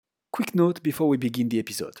quick note before we begin the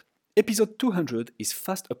episode. Episode 200 is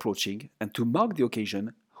fast approaching, and to mark the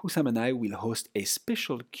occasion, Hussam and I will host a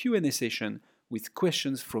special Q&A session with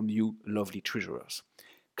questions from you lovely treasurers.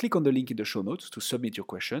 Click on the link in the show notes to submit your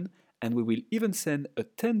question, and we will even send a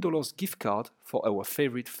 $10 gift card for our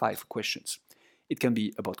favorite 5 questions. It can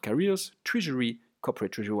be about careers, treasury,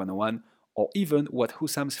 corporate treasury 101, or even what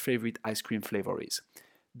Hussam's favorite ice cream flavor is.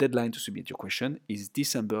 Deadline to submit your question is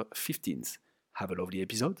December 15th. Have a lovely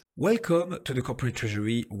episode. Welcome to the Corporate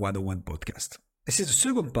Treasury 101 podcast. This is the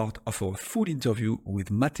second part of our full interview with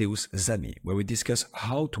Mateus Zani, where we discuss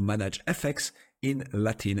how to manage FX in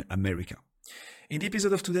Latin America. In the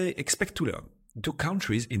episode of today, expect to learn: do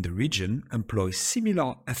countries in the region employ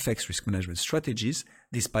similar FX risk management strategies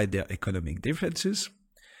despite their economic differences?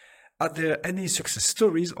 Are there any success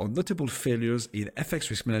stories or notable failures in FX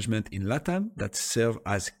risk management in LATAM that serve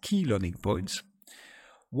as key learning points?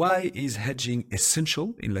 Why is hedging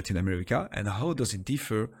essential in Latin America, and how does it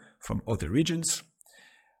differ from other regions?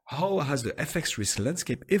 How has the FX risk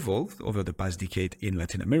landscape evolved over the past decade in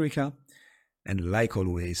Latin America? And like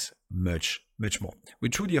always, much more. We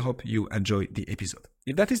truly hope you enjoy the episode.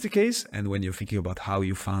 If that is the case, and when you're thinking about how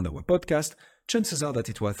you found our podcast, chances are that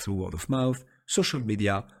it was through word of mouth, social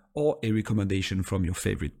media, or a recommendation from your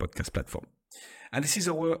favorite podcast platform. And this is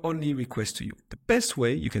our only request to you. The best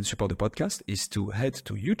way you can support the podcast is to head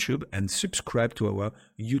to YouTube and subscribe to our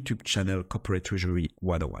YouTube channel, Corporate Treasury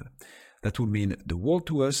 101. That will mean the world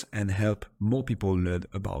to us and help more people learn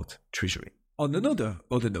about treasury. On another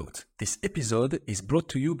note, this episode is brought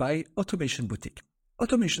to you by Automation Boutique.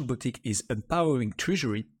 Automation Boutique is empowering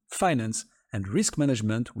treasury, finance, and risk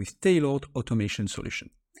management with tailored automation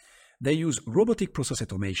solutions. They use robotic process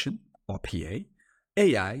automation, or PA,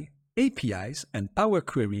 AI, APIs, and Power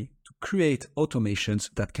Query to create automations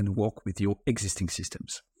that can work with your existing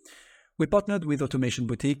systems. We partnered with Automation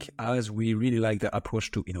Boutique as we really like their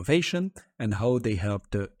approach to innovation and how they help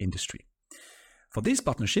the industry. For this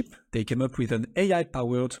partnership, they came up with an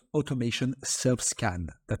AI-powered automation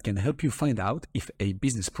self-scan that can help you find out if a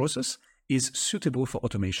business process is suitable for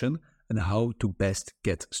automation and how to best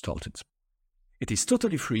get started. It is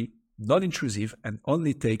totally free, non-intrusive, and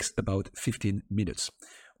only takes about 15 minutes.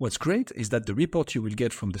 What's great is that the report you will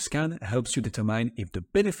get from the scan helps you determine if the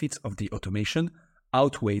benefits of the automation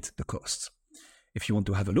outweigh the costs. If you want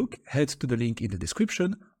to have a look, head to the link in the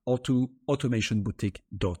description or to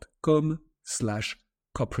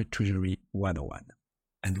automationboutique.com/corporate treasury 101.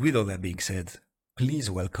 And with all that being said, please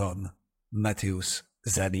welcome Mateus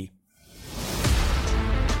Zani.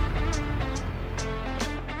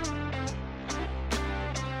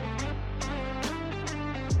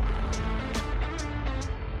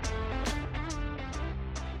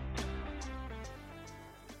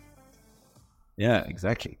 Yeah,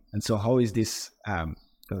 exactly. And so how is this,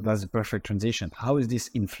 that's a perfect transition. How is this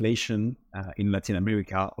inflation in Latin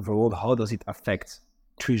America overall, how does it affect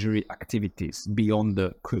treasury activities beyond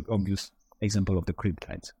the obvious example of the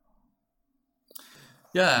crypto?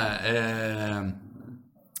 Yeah,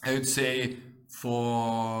 I would say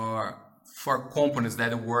for companies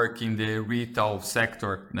that work in the retail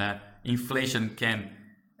sector, inflation can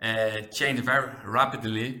change very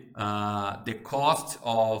rapidly the cost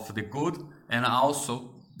of the good and also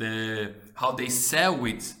how they sell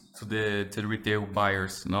it to the retail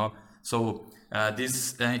buyers. So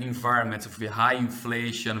this environment of high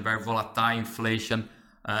inflation, very volatile inflation,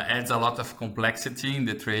 adds a lot of complexity in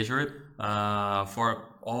the treasury for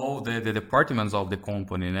all the departments of the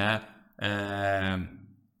company.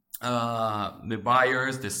 The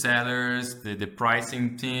buyers, the sellers, the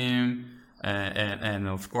pricing team, and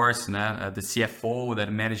of course the CFO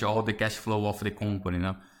that manage all the cash flow of the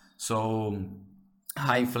company. So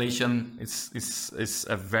high inflation is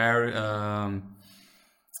a very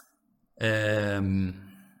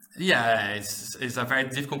it's a very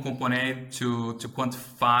difficult component to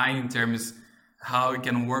quantify in terms how we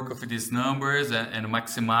can work with these numbers and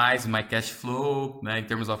maximize my cash flow in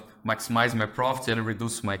terms of maximize my profit and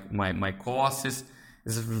reduce my costs.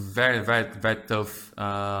 It's very, very, very tough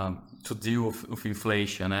to deal with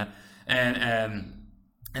inflation.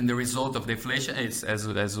 And the result of the inflation is, as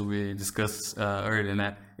we discussed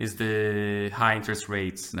earlier, is the high interest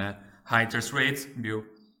rates. High interest rates will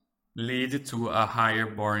lead to a higher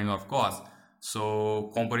borrowing of costs.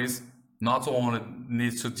 So companies not only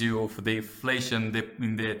need to deal with the inflation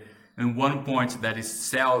in one point that is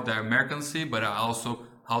sell their mercancy, but also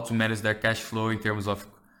how to manage their cash flow in terms of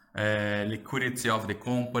liquidity of the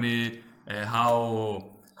company, how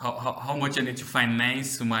much I need to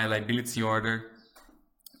finance my liability in order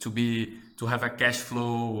to have a cash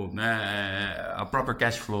flow, a proper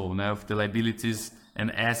cash flow of the liabilities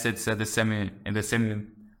and assets at the same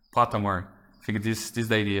patamar. I think this is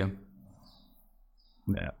the idea.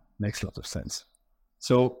 Yeah, makes a lot of sense.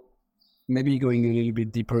 So maybe going a little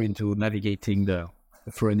bit deeper into navigating the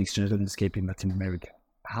foreign exchange landscape in Latin America.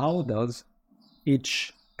 How does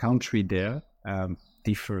each country there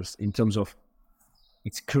differs in terms of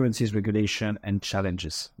its currencies regulation and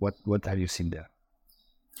challenges? What have you seen there?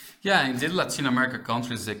 Yeah, indeed, Latin America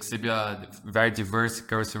countries exhibit very diverse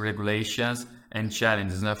currency regulations and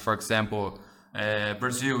challenges. Now, for example,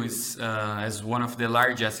 Brazil is as one of the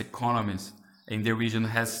largest economies in the region,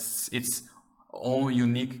 has its own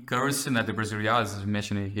unique currency, not the Brazilian real, as we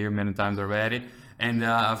mentioned here many times already, and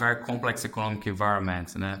a very complex economic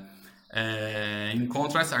environment. In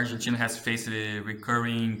contrast, Argentina has faced a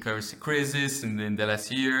recurring currency crisis in the last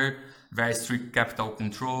year, very strict capital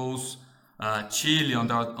controls. Chile, on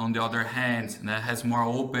the other hand, has more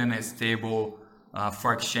open and stable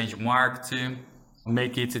foreign exchange market,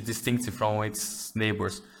 make it distinctive from its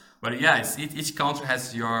neighbors. But yes, each country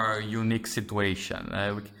has your unique situation.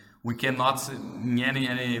 We cannot, in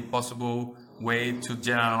any possible way, to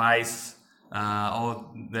generalize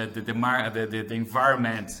all the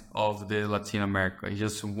environment of the Latin America. It's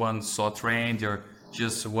just one sort trend or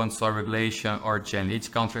just one sort regulation or change.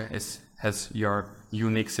 Each country has your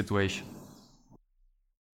unique situation.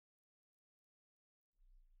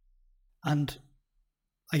 And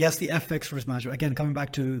I guess the FX risk management, again, coming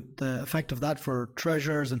back to the effect of that for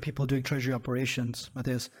treasurers and people doing treasury operations,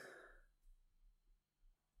 Matheus,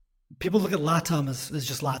 people look at LATAM as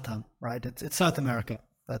just LATAM, right? It's South America,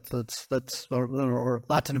 or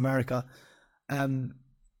Latin America.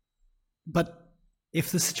 But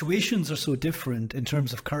if the situations are so different in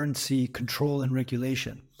terms of currency control and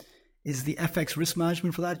regulation, is the FX risk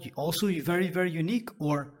management for that also very, very unique?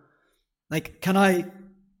 Or like, can I...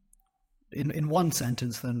 In one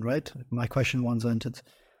sentence then, right? My question, one sentence.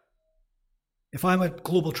 If I'm a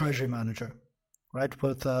global treasury manager, right,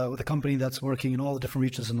 with a company that's working in all the different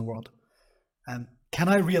regions in the world, can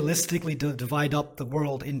I realistically divide up the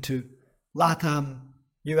world into LATAM,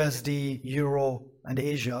 USD, Euro, and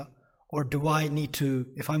Asia? Or do I need to,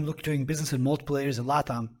 if I'm doing business in multiple areas in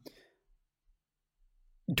LATAM,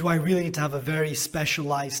 do I really need to have a very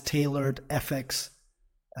specialized, tailored FX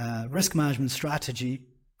risk management strategy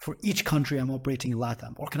for each country I'm operating in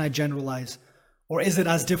LATAM? Or can I generalize? Or is it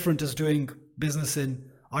as different as doing business in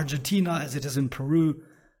Argentina as it is in Peru,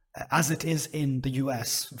 as it is in the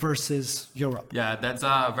US versus Europe? Yeah, that's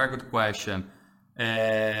a very good question.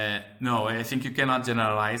 No, I think you cannot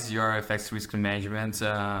generalize your FX risk management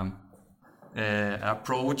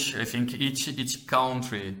approach. I think each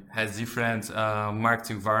country has different market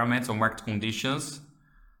environments or market conditions.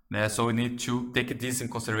 So we need to take this in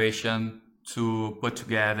consideration to put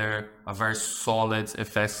together a very solid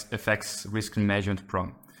FX risk management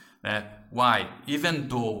program. Why? Even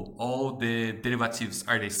though all the derivatives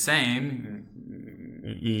are the same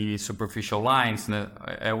in superficial lines,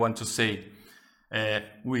 I want to say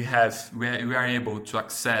we are able to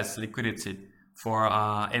access liquidity for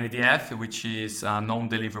NDF, which is a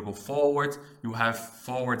non-deliverable forward. You have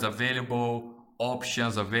forwards available,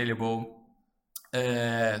 options available,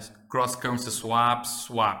 cross-currency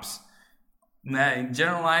swaps. In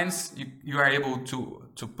general lines, you are able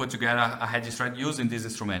to put together a hedging strategy using this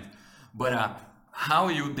instrument. But how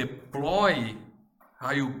you deploy,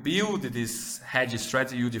 how you build this hedging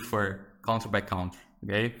strategy, you differ country by country.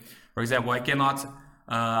 Okay, for example, I cannot,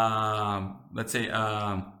 let's say,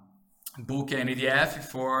 book an ETF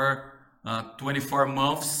for 24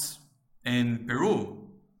 months in Peru,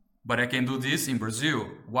 but I can do this in Brazil.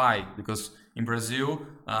 Why? Because in Brazil,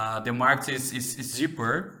 the market is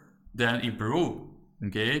cheaper than in Peru.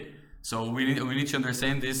 Okay, so we need to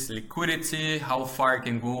understand this liquidity, how far I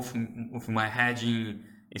can go with my hedging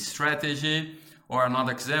strategy. Or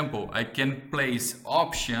another example, I can place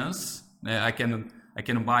options. I can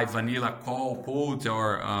buy vanilla call put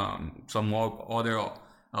or some other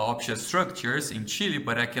option structures in Chile,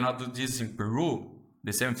 but I cannot do this in Peru.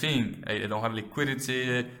 The same thing. I don't have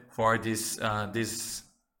liquidity for these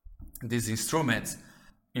instruments.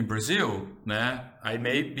 In Brazil, I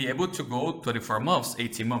may be able to go 24 months,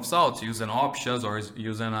 18 months out using options or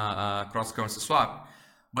using a cross-currency swap.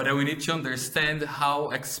 But we need to understand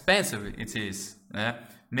how expensive it is.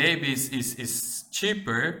 Maybe it's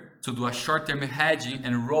cheaper to do a short-term hedging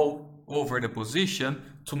and roll over the position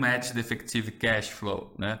to match the effective cash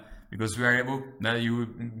flow. Because we are able, you will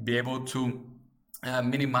be able to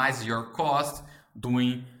minimize your cost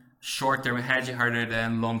doing short-term hedging rather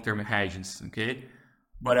than long-term hedges. Okay.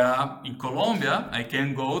 But in Colombia, I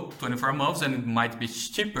can go 24 months and it might be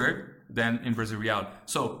cheaper than in Brazil real.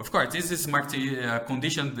 So of course, this is market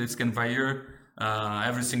condition that can vary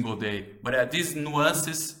every single day. But these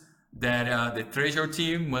nuances that the treasury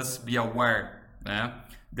team must be aware.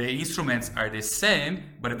 The instruments are the same,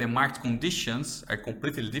 but the market conditions are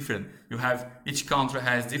completely different. You have each country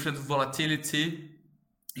has different volatility,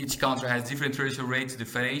 each country has different treasury rate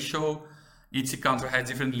differential, each country has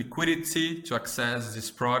different liquidity to access these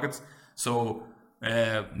products. So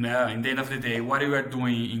in the end of the day, what you are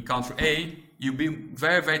doing in country A, you'll be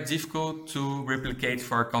very, very difficult to replicate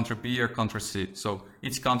for country B or country C. So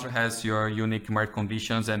each country has your unique market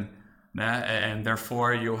conditions, and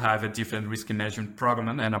therefore you have a different risk management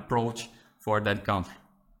program and approach for that country.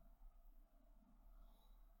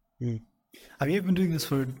 Have you been doing this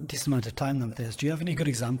for a decent amount of time now, Matheus? Do you have any good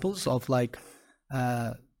examples of like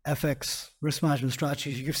FX risk management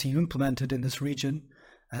strategies you've seen implemented in this region?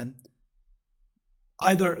 And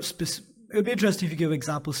it would be interesting if you give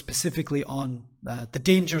examples specifically on the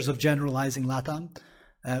dangers of generalizing LATAM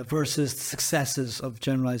versus the successes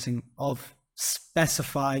of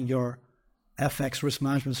specifying your FX risk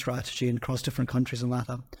management strategy across different countries in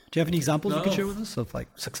LATAM. Do you have any examples you can share with us of like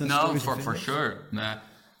success stories? No, for sure.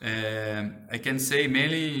 I can say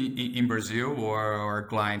mainly in Brazil, where our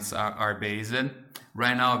clients are based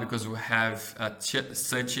right now, because we have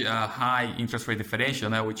such a high interest rate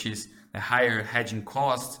differential, which is a higher hedging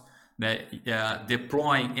cost, that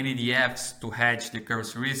deploying NDFs to hedge the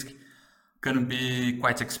currency risk can be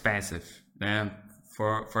quite expensive.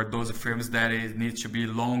 For those firms that it needs to be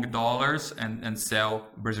long dollars and sell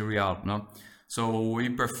Brazil real. So we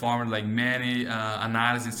performed like many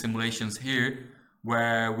analysis simulations here,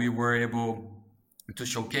 where we were able to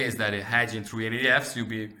showcase that hedging through NDFs will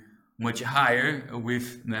be much higher,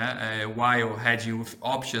 with while hedging with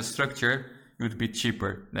option structure it would be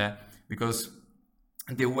cheaper. Because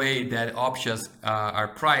the way that options are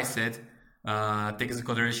priced takes into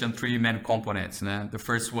consideration three main components. The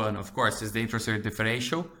first one, of course, is the interest rate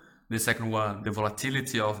differential. The second one, the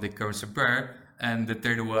volatility of the currency pair. And the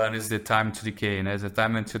third one is the time to decay, the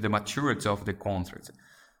time to the maturity of the contract.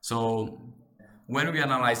 So when we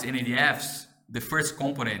analyze NDFs, the first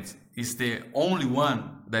component is the only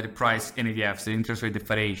one that price NDFs, the interest rate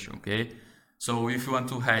differential. Okay, so if you want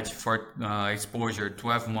to hedge for exposure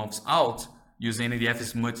 12 months out, using NDF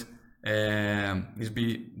is much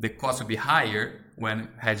the cost will be higher when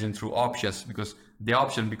hedging through options, because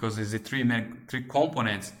it's the three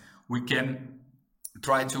components. We can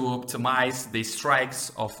try to optimize the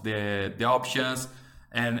strikes of the options,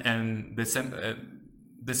 and the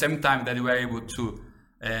same time that we are able to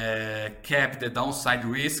cap the downside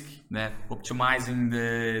risk, optimizing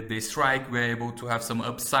the strike, we're able to have some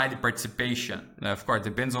upside participation. Of course,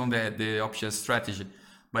 depends on the option strategy,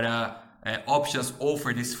 but options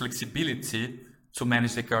offer this flexibility to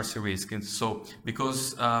manage the currency risk. And so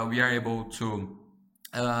because we are able to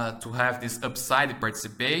have this upside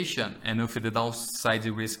participation, and with the downside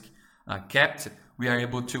risk kept, we are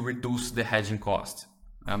able to reduce the hedging cost.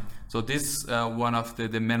 So this is one of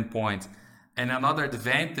the main points. And another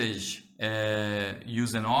advantage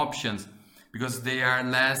using options, because they are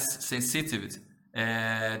less sensitive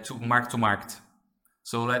to market.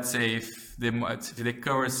 So let's say if the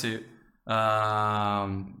currency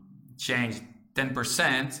change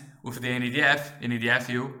 10% with the NDF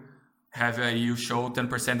you show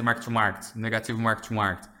 10% mark-to-market, negative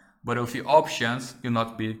mark-to-market. But with the options, you'll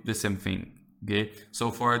not be the same thing. Okay,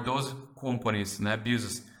 so for those companies,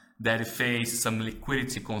 businesses that face some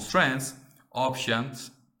liquidity constraints,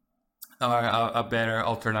 options are a better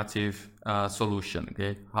alternative solution,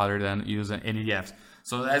 okay, rather than using NDFs.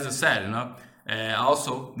 So as I said,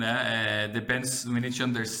 also depends. We need to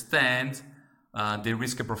understand the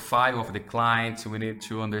risk profile of the client. We need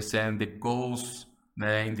to understand the goals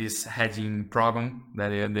in this hedging program that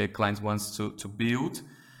the client wants to build.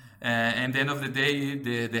 And at the end of the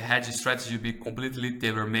day, the hedging strategy will be completely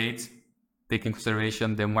tailor-made, taking into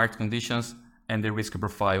consideration the market conditions and the risk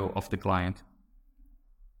profile of the client.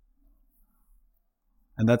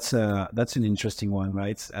 And that's an interesting one,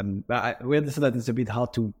 right? We understand that it's a bit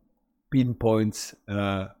hard to pinpoint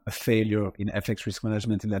a failure in FX risk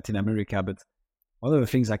management in Latin America, but one of the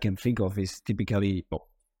things I can think of is typically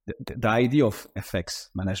the idea of FX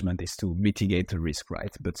management is to mitigate the risk,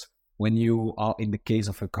 right? But when you are in the case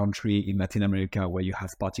of a country in Latin America where you have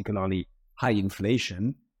particularly high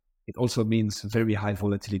inflation, it also means very high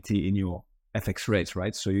volatility in your FX rates,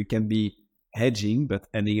 right? So you can be hedging, but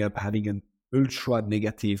ending up having an ultra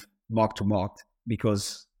negative mark to market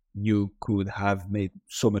because you could have made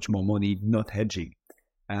so much more money not hedging.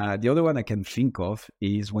 The other one I can think of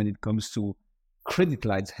is when it comes to credit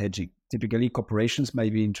lines hedging. Typically, corporations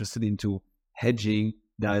might be interested into hedging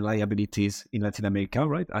their liabilities in Latin America,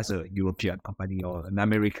 right? As a European company or an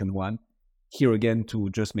American one. Here again, to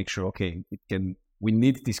just make sure, okay, we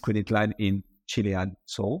need this credit line in Chilean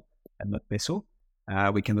sol and not peso.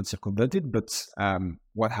 We cannot circumvent it, but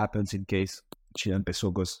what happens in case Chilean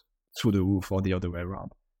peso goes through the roof or the other way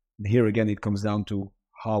around? And here again, it comes down to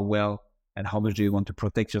how well and how much do you want to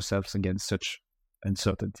protect yourselves against such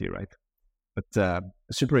uncertainty, right? But a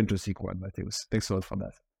super interesting one, Mateus. Thanks a lot for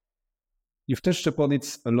that. You've touched upon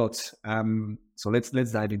it a lot, so let's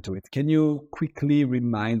dive into it. Can you quickly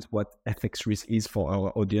remind what FX risk is for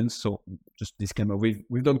our audience? So just disclaimer,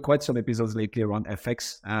 we've done quite some episodes lately around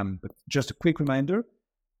FX, but just a quick reminder,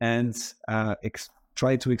 and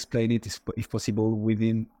try to explain it if possible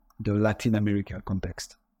within the Latin America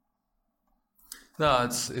context. No,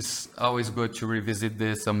 it's always good to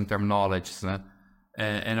revisit some terminology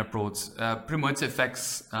and approach. Pretty much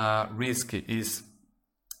FX risk is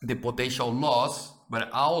the potential loss,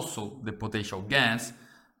 but also the potential gains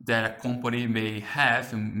that a company may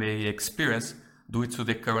have and may experience due to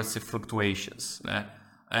the currency fluctuations.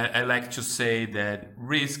 I like to say that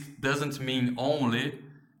risk doesn't mean only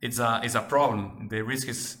it's a problem. The risk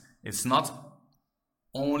it's not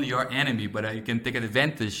only your enemy, but you can take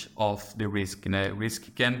advantage of the risk.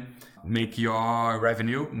 Risk can make your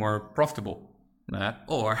revenue more profitable,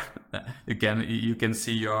 or you can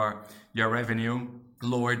see your revenue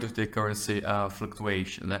lower due to the currency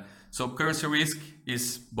fluctuation. So currency risk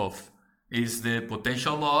is both. Is the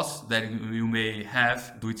potential loss that you may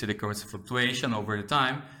have due to the currency fluctuation over the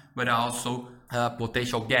time, but also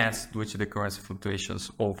potential gains due to the currency fluctuations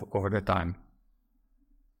over the time.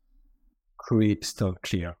 Crystal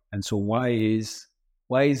clear. And so why is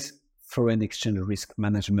foreign exchange risk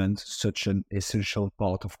management such an essential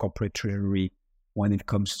part of corporate treasury when it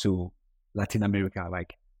comes to Latin America?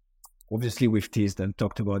 Like, obviously we've teased and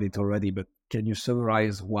talked about it already, but can you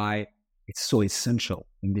summarize why it's so essential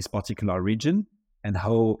in this particular region and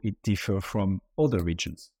how it differs from other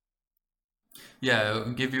regions? Yeah,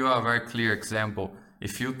 I'll give you a very clear example.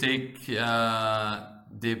 If you take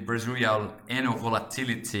the Brazil real annual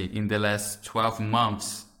volatility in the last 12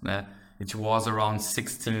 months, it was around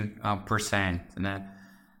 16%.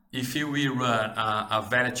 If we run a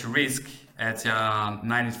volatility risk at a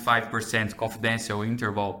 95% confidential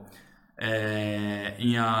interval,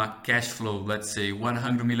 in a cash flow, let's say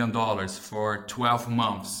 $100 million for 12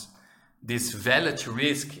 months, this volatility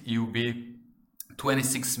risk will be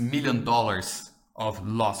 $26 million of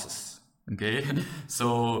losses. Okay,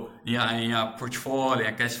 so in a portfolio,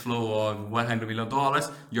 a cash flow of $100 million,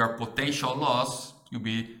 your potential loss will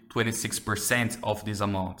be 26% of this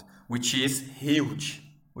amount, which is huge.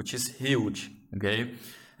 Okay,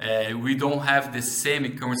 we don't have the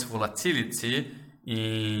same currency volatility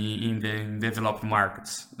in the developed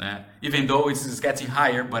markets, even though it's getting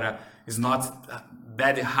higher, but it's not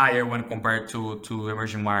that higher when compared to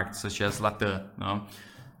emerging markets such as Latin.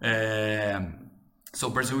 So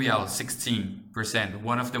Brazil real 16%,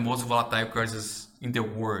 one of the most volatile currencies in the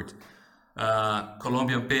world.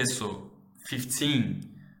 Colombian peso 15%,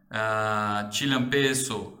 Chilean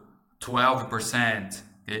peso 12%.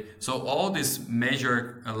 Okay, so all these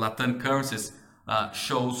major Latin currencies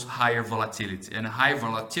shows higher volatility, and high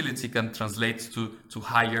volatility can translate to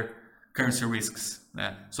higher currency risks.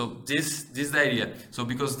 So this is the idea. So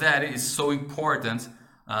because that is so important,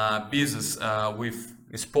 business with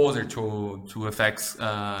exposure to FX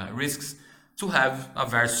risks to have a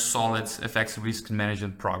very solid FX risk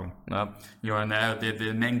management program.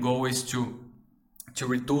 The main goal is to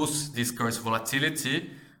reduce this currency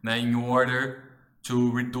volatility in order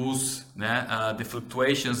to reduce the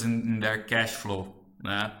fluctuations in their cash flow.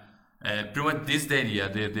 Pretty much this is the idea.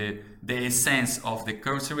 The essence of the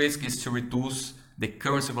currency risk is to reduce the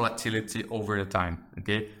currency volatility over the time.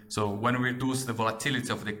 Okay, so when we reduce the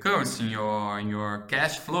volatility of the currency in your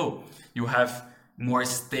cash flow, you have more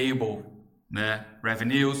stable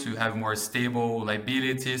revenues, you have more stable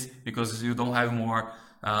liabilities, because you don't have more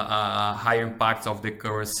higher impact of the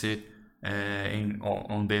currency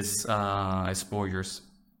on these exposures.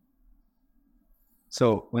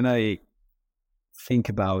 So when I think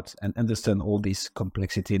about and understand all this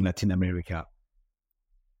complexity in Latin America,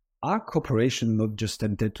 are corporations not just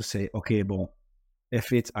tempted to say, okay, well,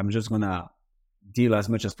 I'm just gonna deal as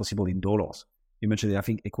much as possible in dollars? You mentioned, I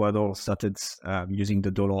think Ecuador started using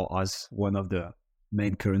the dollar as one of the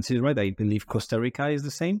main currencies, right? I believe Costa Rica is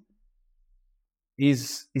the same.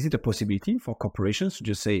 Is it a possibility for corporations to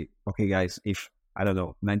just say, okay, guys, if, I don't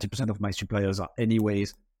know, 90% of my suppliers are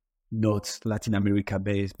anyways not Latin America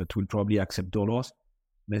based, but will probably accept dollars,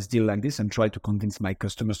 let's deal like this and try to convince my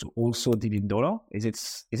customers to also deal in dollar? Is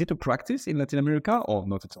it a practice in Latin America or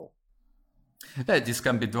not at all? Yeah, this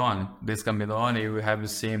can be done. This can be done. We have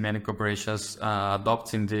seen many corporations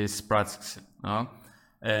adopting this practice.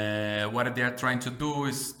 What they are trying to do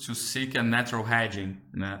is to seek a natural hedging.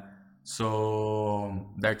 So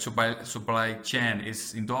their supply chain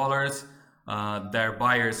is in dollars, their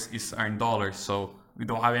buyers are in dollars. So we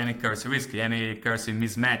don't have any currency risk, any currency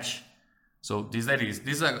mismatch. So this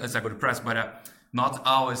is a good price, but not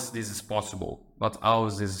always this is possible. Not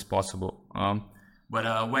always this is possible.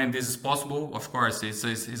 But when this is possible, of course, it's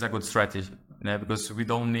a good strategy, because we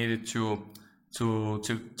don't need to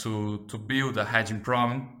build a hedging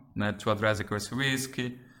problem to address the currency risk.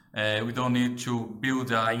 We don't need to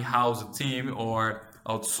build an in-house team or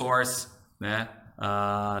outsource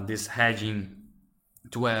this hedging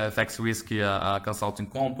to a FX risk consulting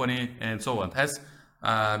company and so on. It has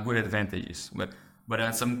good advantages, but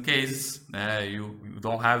in some cases you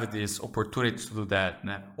don't have this opportunity to do that,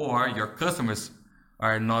 or your customers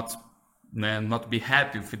are not be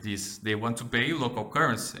happy with this. They want to pay local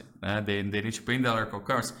currency. They need to pay in the local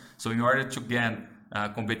currency. So in order to gain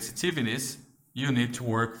competitiveness, you need to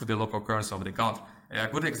work with the local currency of the country. A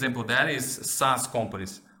good example of that is SaaS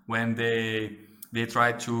companies. When they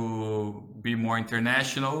try to be more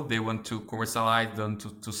international, they want to commercialize them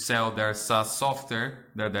to sell their SaaS software,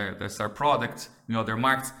 their SaaS product in other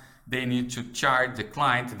markets. They need to charge the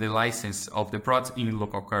client the license of the product in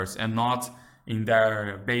local currency and not in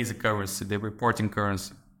their basic currency, the reporting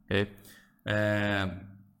currency. Okay,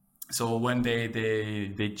 so when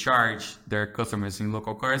they charge their customers in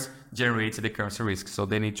local currency, generates the currency risk. So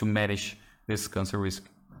they need to manage this currency risk.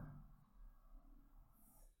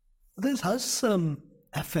 Has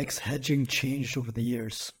FX hedging changed over the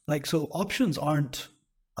years? Like, so options aren't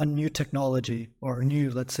a new technology or a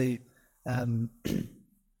new, let's say,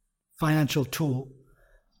 financial tool.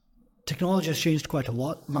 Technology has changed quite a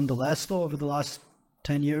lot, nonetheless, though, over the last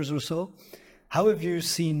 10 years or so. How have you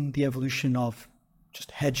seen the evolution of just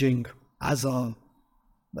hedging as a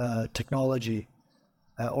technology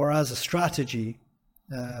or as a strategy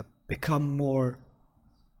become more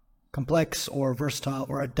complex or versatile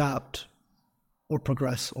or adapt or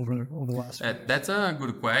progress over the last? That's a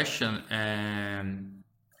good question.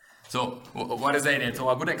 So what is that? So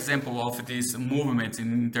a good example of this movement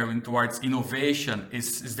towards innovation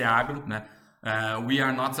is the agro. We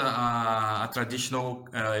are not a traditional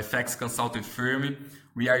FX consulting firm.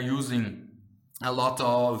 We are using a lot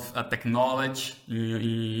of technology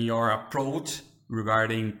in our approach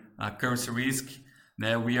regarding currency risk.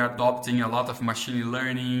 We are adopting a lot of machine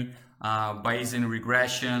learning, Bayesian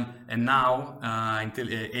regression, and now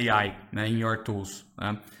AI in your tools.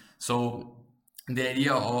 So the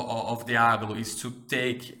idea of the Agro is to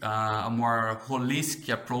take a more holistic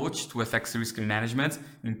approach to FX risk management,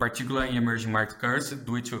 in particular in emerging market currency,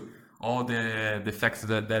 due to all the effects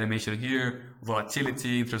that I mentioned here,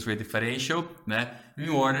 volatility, interest rate differential, in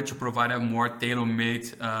order to provide a more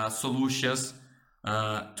tailor-made solutions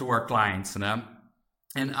to our clients,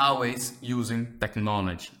 and always using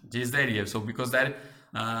technology. This is the idea. So because that,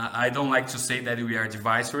 I don't like to say that we are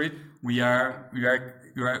advisory. We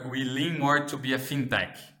lean more to be a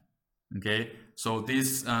fintech. Okay. So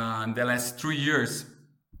this in the last 3 years,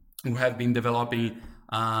 we have been developing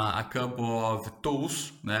a couple of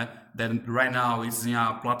tools that right now is in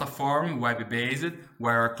a platform web-based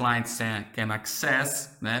where our clients can access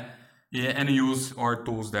and use our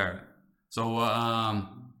tools there. So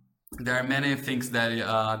there are many things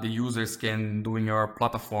that the users can do in your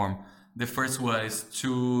platform. The first one is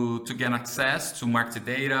to get access to market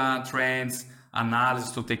data, trends,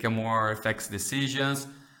 analysis to take a more FX decisions.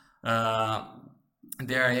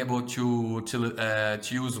 They are able to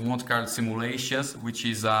use Monte Carlo simulations, which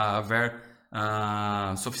is a very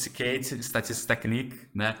sophisticated statistics technique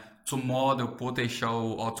to model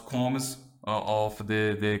potential outcomes of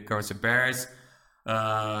the currency pairs.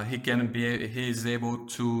 He is able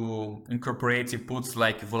to incorporate inputs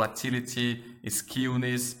like volatility,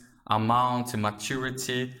 skewness, amount,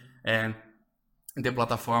 maturity, and the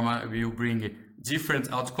platform will bring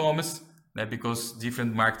different outcomes because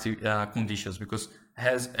different market conditions. Because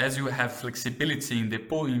as you have flexibility in the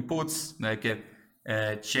inputs, like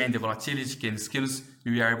change the volatility, change the skills,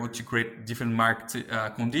 you are able to create different market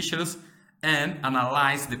conditions and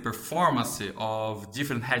analyze the performance of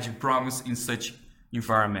different hedging programs in such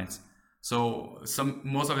environments. So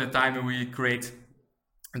most of the time we create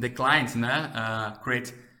the clients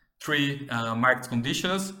create three market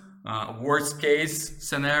conditions: worst case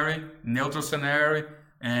scenario, neutral scenario,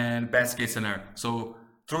 and best case scenario. So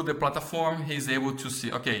through the platform, he's able to see,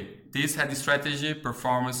 okay, this hedging strategy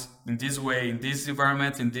performs in this way, in this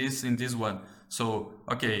environment, in this one. So,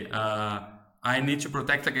 okay, I need to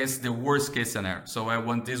protect against the worst case scenario. So I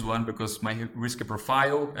want this one because my risk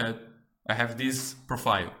profile, I have this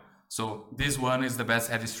profile. So this one is the best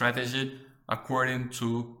hedging strategy according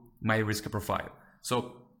to my risk profile.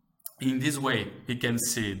 So in this way, he can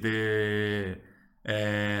see the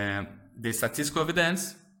statistical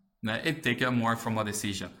evidence and take a more formal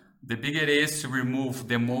decision. The bigger it is to remove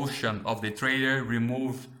the emotion of the trader,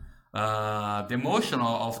 remove the emotion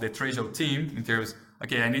of the treasury team in terms,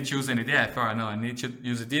 okay, I need to use an ETF, or no, I need to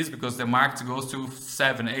use this because the market goes to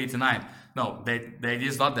 7, 8, 9. No, the idea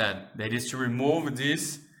is not that. The idea is to remove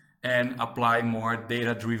this and apply more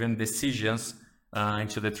data-driven decisions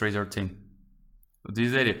into the treasury team. So this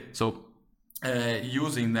is the idea. So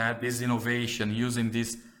using this innovation, using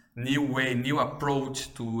this new way, new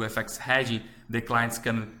approach to FX hedging, the clients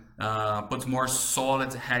can put more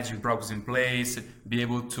solid hedging programs in place, be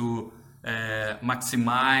able to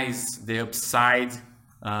maximize the upside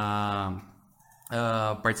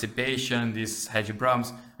participation, these hedging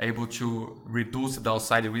programs, able to reduce the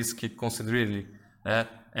downside risk considerably.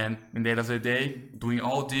 And in the end of the day, doing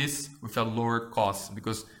all this with a lower cost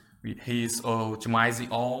because he is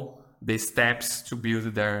optimizing all the steps to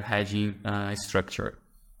build their hedging structure.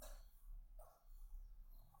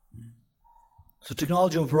 So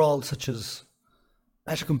technology overall, such as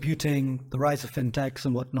edge computing, the rise of fintechs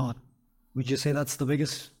and whatnot, would you say that's the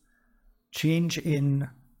biggest change in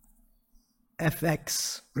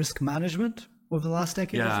FX risk management over the last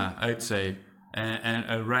decade? Yeah, I'd say.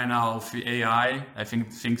 And right now with AI, I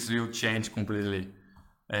think things will change completely.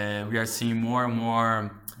 We are seeing more and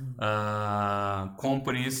more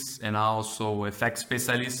companies and also FX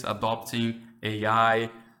specialists adopting AI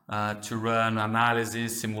to run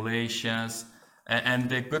analysis, simulations, and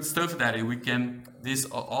the good stuff that we can,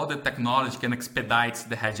 all the technology can expedite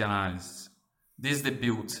the hedge analysis. This is the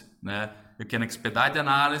build. You can expedite the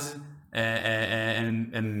analysis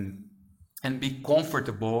and be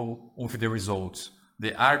comfortable with the results.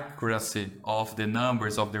 The accuracy of the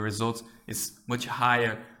numbers of the results is much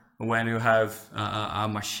higher when you have a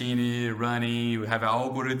machine running, you have an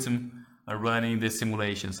algorithm running the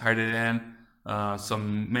simulations, rather than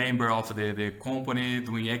some member of the company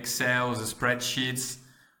doing Excel, spreadsheets,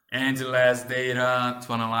 endless data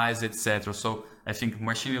to analyze, etc. So I think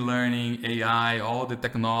machine learning, AI, all the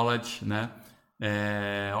technology,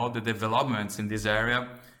 all the developments in this area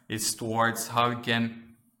is towards how we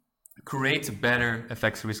can create better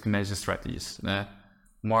FX risk management strategies.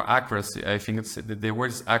 More accuracy, I think the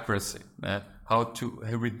word is accuracy. How to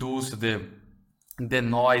reduce the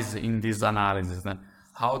noise in this analysis.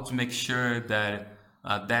 How to make sure that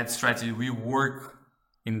that strategy will work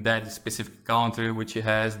in that specific country, which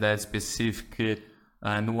has that specific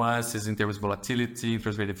nuances in terms of volatility,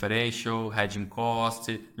 interest rate differential, hedging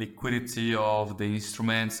cost, liquidity of the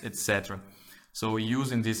instruments, etc. So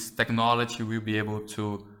using this technology, we'll be able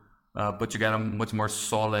to put together much more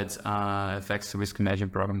solid FX risk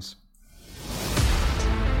management programs.